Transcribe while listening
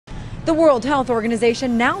The World Health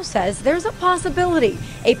Organization now says there's a possibility,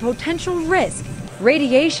 a potential risk.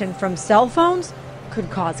 Radiation from cell phones could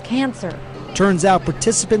cause cancer. Turns out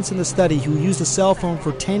participants in the study who used a cell phone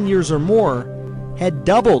for 10 years or more had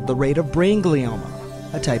doubled the rate of brain glioma,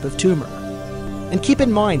 a type of tumor. And keep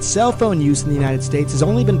in mind, cell phone use in the United States has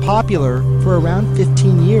only been popular for around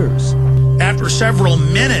 15 years. After several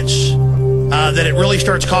minutes, that it really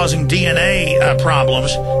starts causing DNA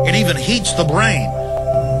problems. It even heats the brain.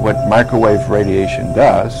 What microwave radiation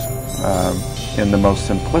does, in the most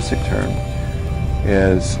simplistic term,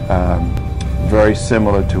 is very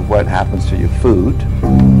similar to what happens to your food.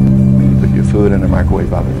 When you put your food in a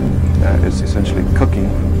microwave oven, it's essentially cooking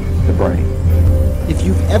the brain. If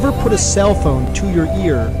you've ever put a cell phone to your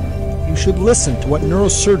ear, you should listen to what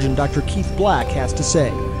neurosurgeon Dr. Keith Black has to say.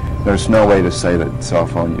 There's no way to say that cell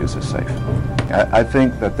phone use is safe. I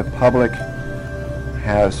think that the public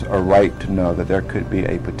has a right to know that there could be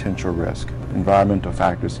a potential risk. Environmental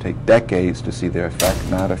factors take decades to see their effect,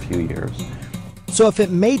 not a few years. So if it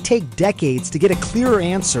may take decades to get a clearer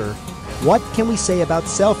answer, what can we say about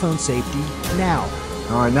cell phone safety now?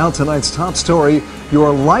 All right, now tonight's top story,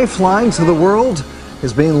 your lifeline to the world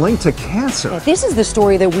is being linked to cancer. This is the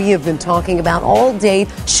story that we have been talking about all day.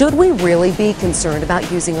 Should we really be concerned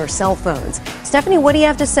about using our cell phones? Stephanie, what do you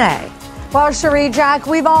have to say? Well, Cherie, Jack,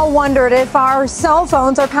 we've all wondered if our cell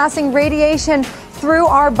phones are passing radiation through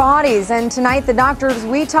our bodies. And tonight, the doctors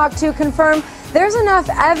we talked to confirm there's enough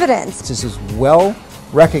evidence. This is well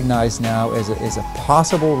recognized now as a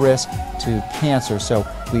possible risk to cancer. So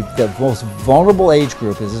the most vulnerable age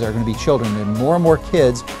group are going to be children, and more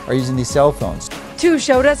kids are using these cell phones. Tu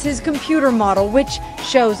showed us his computer model, which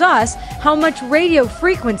shows us how much radio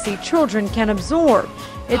frequency children can absorb.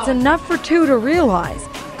 It's enough for Tu to realize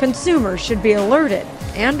consumers should be alerted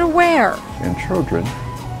and aware. In children,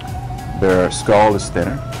 their skull is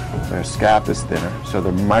thinner, their scalp is thinner, so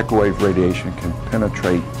the microwave radiation can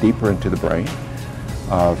penetrate deeper into the brain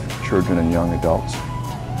of children and young adults.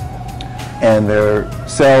 And their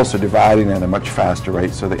cells are dividing at a much faster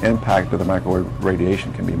rate, so the impact of the microwave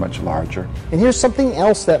radiation can be much larger. And here's something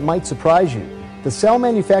else that might surprise you. The cell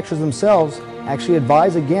manufacturers themselves actually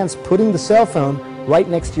advise against putting the cell phone right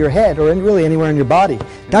next to your head or really anywhere in your body.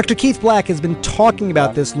 Dr. Keith Black has been talking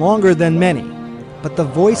about this longer than many, but the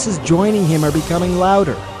voices joining him are becoming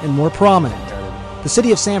louder and more prominent. The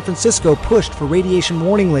city of San Francisco pushed for radiation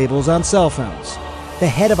warning labels on cell phones. The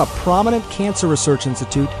head of a prominent cancer research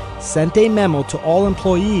institute sent a memo to all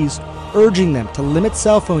employees urging them to limit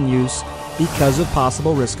cell phone use because of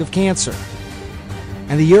possible risk of cancer.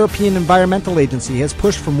 And the European Environmental Agency has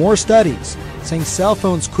pushed for more studies, saying cell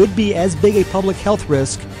phones could be as big a public health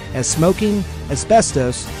risk as smoking,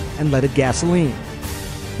 asbestos, and leaded gasoline.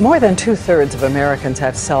 More than 2/3 of Americans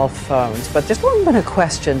have cell phones, but there's long been a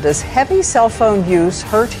question: does heavy cell phone use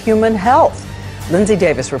hurt human health? Lindsay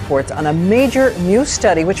Davis reports on a major new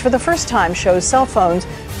study which for the first time shows cell phones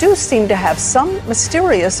do seem to have some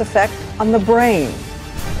mysterious effect on the brain.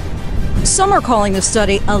 Some are calling the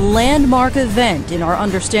study a landmark event in our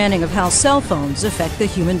understanding of how cell phones affect the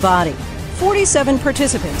human body. 47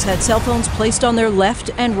 participants had cell phones placed on their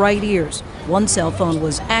left and right ears. One cell phone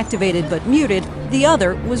was activated but muted, the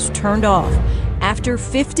other was turned off. After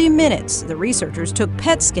 50 minutes, the researchers took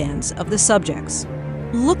PET scans of the subjects.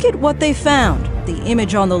 Look at what they found. The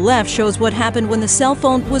image on the left shows what happened when the cell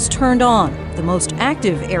phone was turned on. The most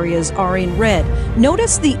active areas are in red.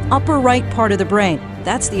 Notice the upper right part of the brain.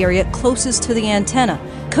 That's the area closest to the antenna.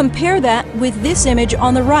 Compare that with this image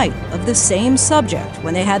on the right of the same subject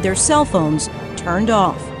when they had their cell phones turned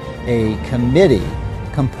off. A committee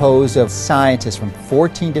composed of scientists from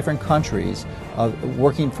 14 different countries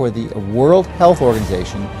working for the World Health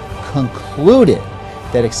Organization concluded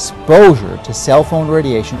that exposure to cell phone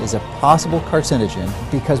radiation is a possible carcinogen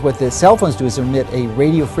because what the cell phones do is emit a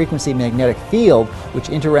radio frequency magnetic field which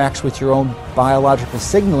interacts with your own biological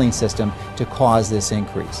signaling system to cause this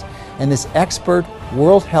increase. And this expert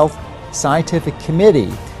World Health Scientific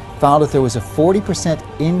Committee found that there was a 40%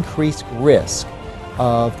 increased risk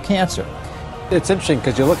of cancer. It's interesting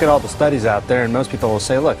because you look at all the studies out there and most people will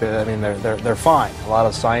say, look, I mean, they're fine. A lot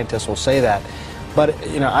of scientists will say that. But,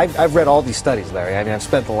 you know, I've read all these studies, Larry. I mean, I've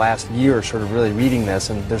spent the last year sort of really reading this,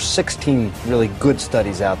 and there's 16 really good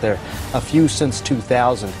studies out there, a few since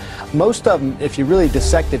 2000. Most of them, if you really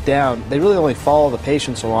dissect it down, they really only follow the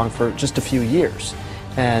patients along for just a few years.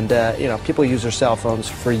 And, you know, people use their cell phones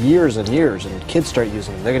for years and years, and kids start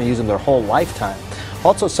using them. They're going to use them their whole lifetime.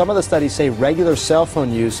 Also, some of the studies say regular cell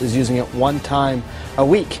phone use is using it one time a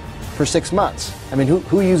week for 6 months. I mean,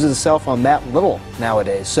 who uses a cell phone that little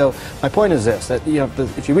nowadays? So my point is this, that, you know,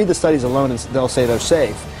 if you read the studies alone, they'll say they're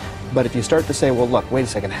safe. But if you start to say, well, look, wait a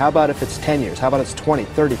second, how about if it's 10 years? How about it's 20,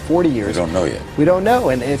 30, 40 years? We don't know yet. We don't know.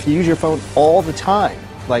 And if you use your phone all the time,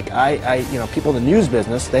 like people in the news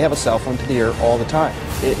business, they have a cell phone to the ear all the time.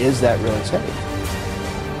 Is that really safe?